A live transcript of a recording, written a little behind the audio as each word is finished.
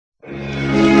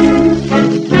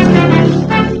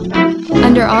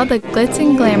all the glitz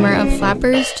and glamour of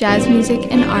flappers, jazz music,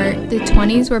 and art, the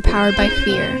 20s were powered by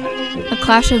fear. A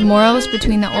clash of morals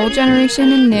between the old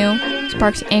generation and new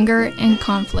sparks anger and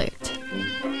conflict.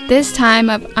 This time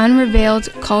of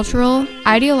unrevealed cultural,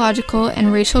 ideological,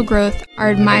 and racial growth are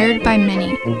admired by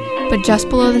many, but just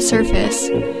below the surface,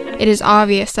 it is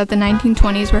obvious that the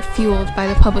 1920s were fueled by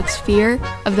the public's fear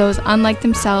of those unlike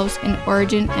themselves in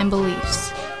origin and beliefs.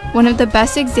 One of the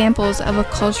best examples of a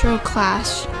cultural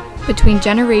clash between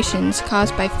generations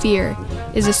caused by fear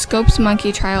is the Scopes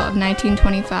monkey trial of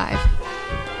 1925.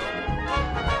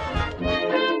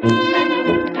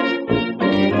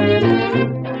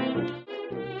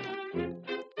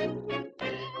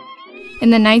 In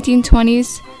the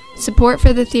 1920s, support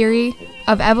for the theory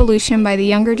of evolution by the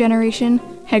younger generation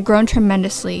had grown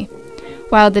tremendously,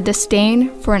 while the disdain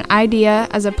for an idea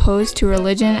as opposed to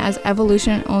religion as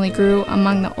evolution only grew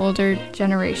among the older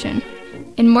generation.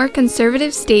 In more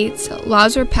conservative states,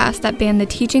 laws were passed that banned the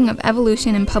teaching of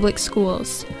evolution in public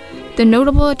schools. The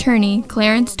notable attorney,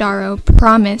 Clarence Darrow,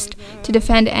 promised to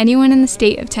defend anyone in the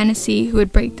state of Tennessee who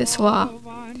would break this law.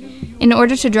 In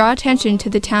order to draw attention to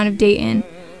the town of Dayton,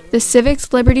 the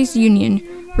Civics Liberties Union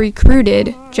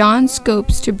recruited John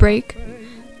Scopes to break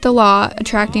the law,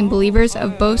 attracting believers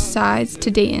of both sides to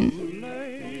Dayton.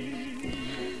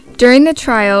 During the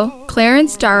trial,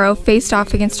 Clarence Darrow faced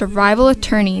off against a rival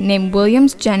attorney named William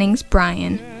Jennings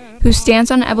Bryan, whose stance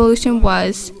on evolution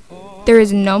was, "There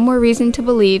is no more reason to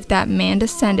believe that man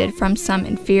descended from some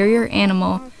inferior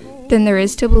animal than there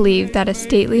is to believe that a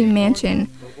stately mansion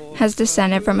has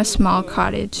descended from a small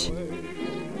cottage."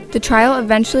 The trial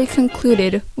eventually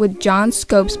concluded with John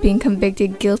Scopes being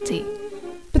convicted guilty,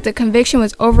 but the conviction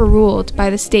was overruled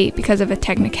by the state because of a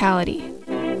technicality.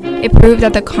 It proved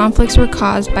that the conflicts were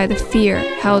caused by the fear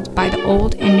held by the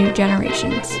old and new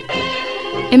generations.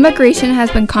 Immigration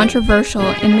has been controversial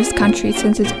in this country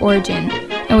since its origin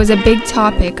and was a big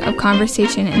topic of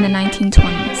conversation in the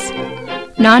 1920s.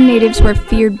 Non-natives were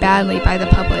feared badly by the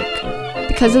public.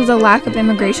 Because of the lack of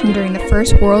immigration during the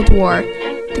First World War,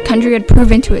 the country had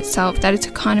proven to itself that its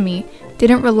economy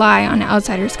didn't rely on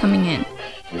outsiders coming in.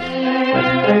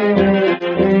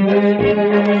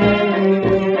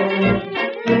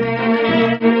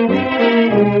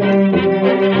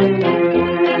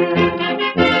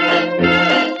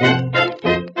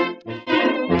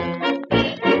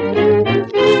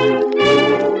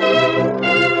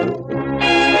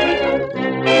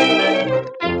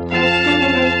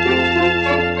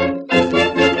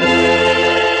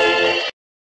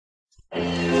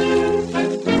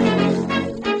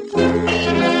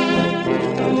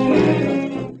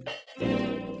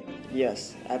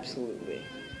 Yes, absolutely.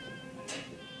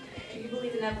 Do you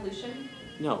believe in evolution?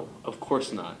 No, of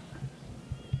course not.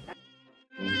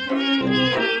 Are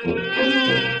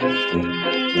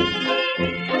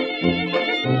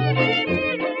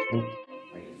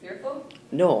you fearful?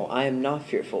 No, I am not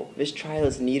fearful. This trial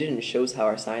is needed and shows how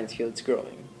our science field is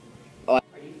growing. Are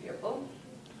you fearful?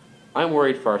 I'm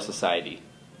worried for our society.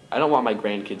 I don't want my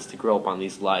grandkids to grow up on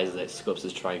these lies that Scopes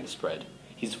is trying to spread.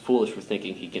 He's foolish for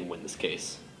thinking he can win this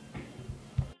case.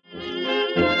 Do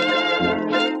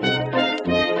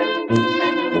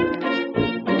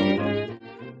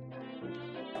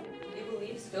you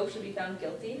believe Scopes should be found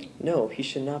guilty? No, he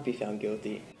should not be found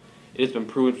guilty. It has been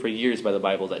proven for years by the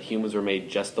Bible that humans were made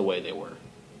just the way they were.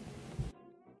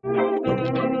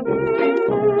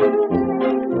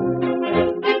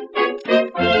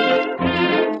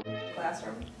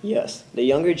 Classroom? Yes, the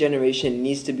younger generation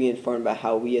needs to be informed about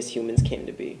how we as humans came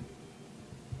to be.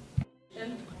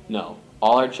 No,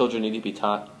 all our children need to be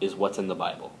taught is what's in the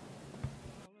Bible.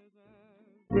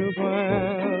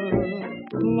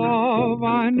 Love,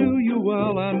 I knew you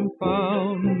well and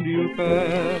found you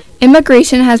fair.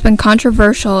 Immigration has been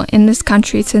controversial in this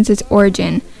country since its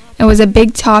origin and was a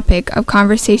big topic of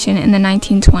conversation in the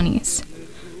 1920s.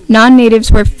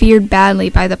 Non-natives were feared badly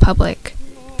by the public.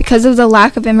 Because of the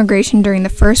lack of immigration during the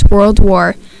First World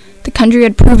War, the country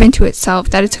had proven to itself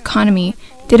that its economy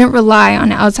didn't rely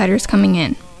on outsiders coming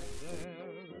in.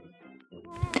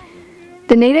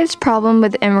 The natives' problem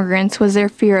with immigrants was their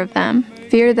fear of them,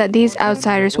 fear that these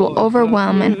outsiders will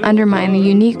overwhelm and undermine the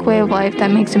unique way of life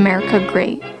that makes America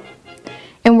great.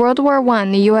 In World War I,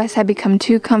 the U.S. had become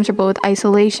too comfortable with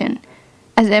isolation.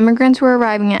 As immigrants were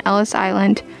arriving at Ellis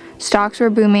Island, stocks were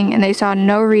booming and they saw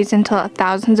no reason to let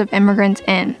thousands of immigrants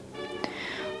in.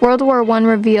 World War I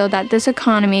revealed that this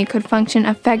economy could function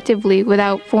effectively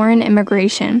without foreign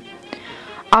immigration.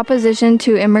 Opposition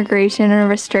to immigration and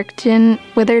restriction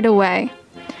withered away.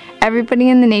 Everybody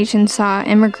in the nation saw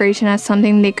immigration as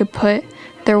something they could put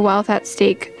their wealth at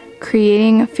stake,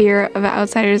 creating a fear of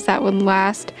outsiders that would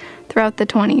last throughout the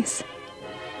 20s.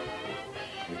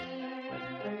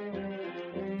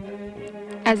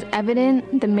 As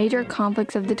evident, the major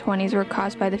conflicts of the 20s were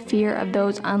caused by the fear of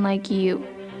those unlike you,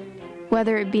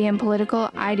 whether it be in political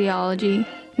ideology,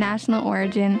 national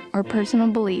origin, or personal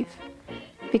belief.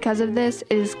 Because of this,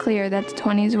 it is clear that the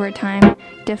 20s were a time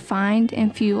defined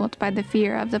and fueled by the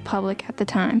fear of the public at the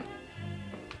time.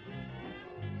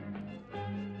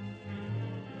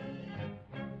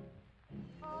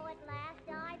 Oh, at last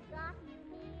I've got you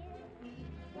near,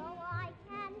 so I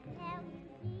can tell you,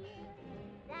 dear,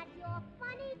 that your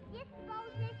funny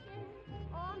disposition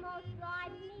almost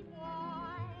drives me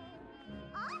wild.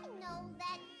 I know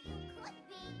that you could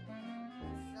be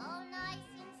so nice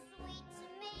and sweet to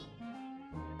me,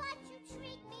 but you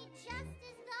treat me just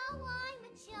as though I'm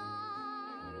a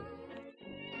child.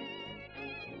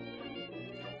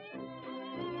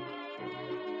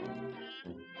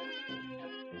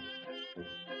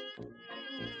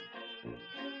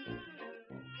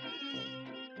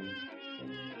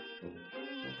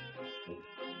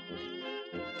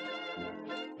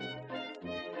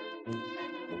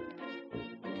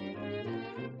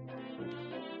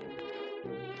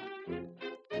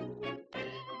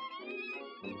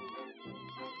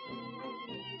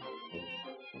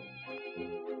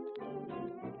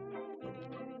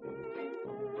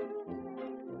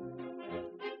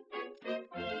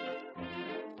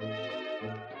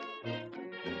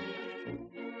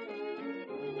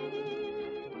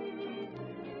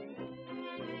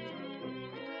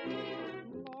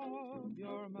 Love,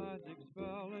 your magic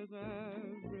spell is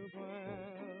everywhere.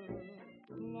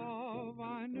 Love,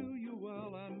 I knew you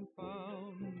well and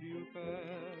found you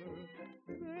fair.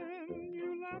 Then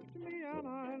you left me and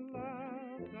I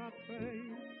laughed at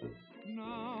fate.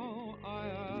 Now I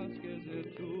ask, is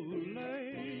it too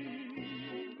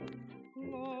late?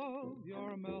 Love,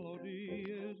 your melody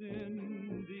is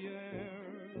in the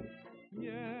air.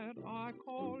 Yet I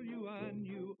call you and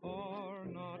you are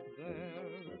not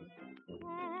there.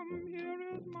 Come, here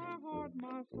is my heart,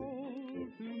 my soul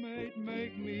to make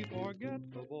me forget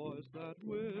the voice that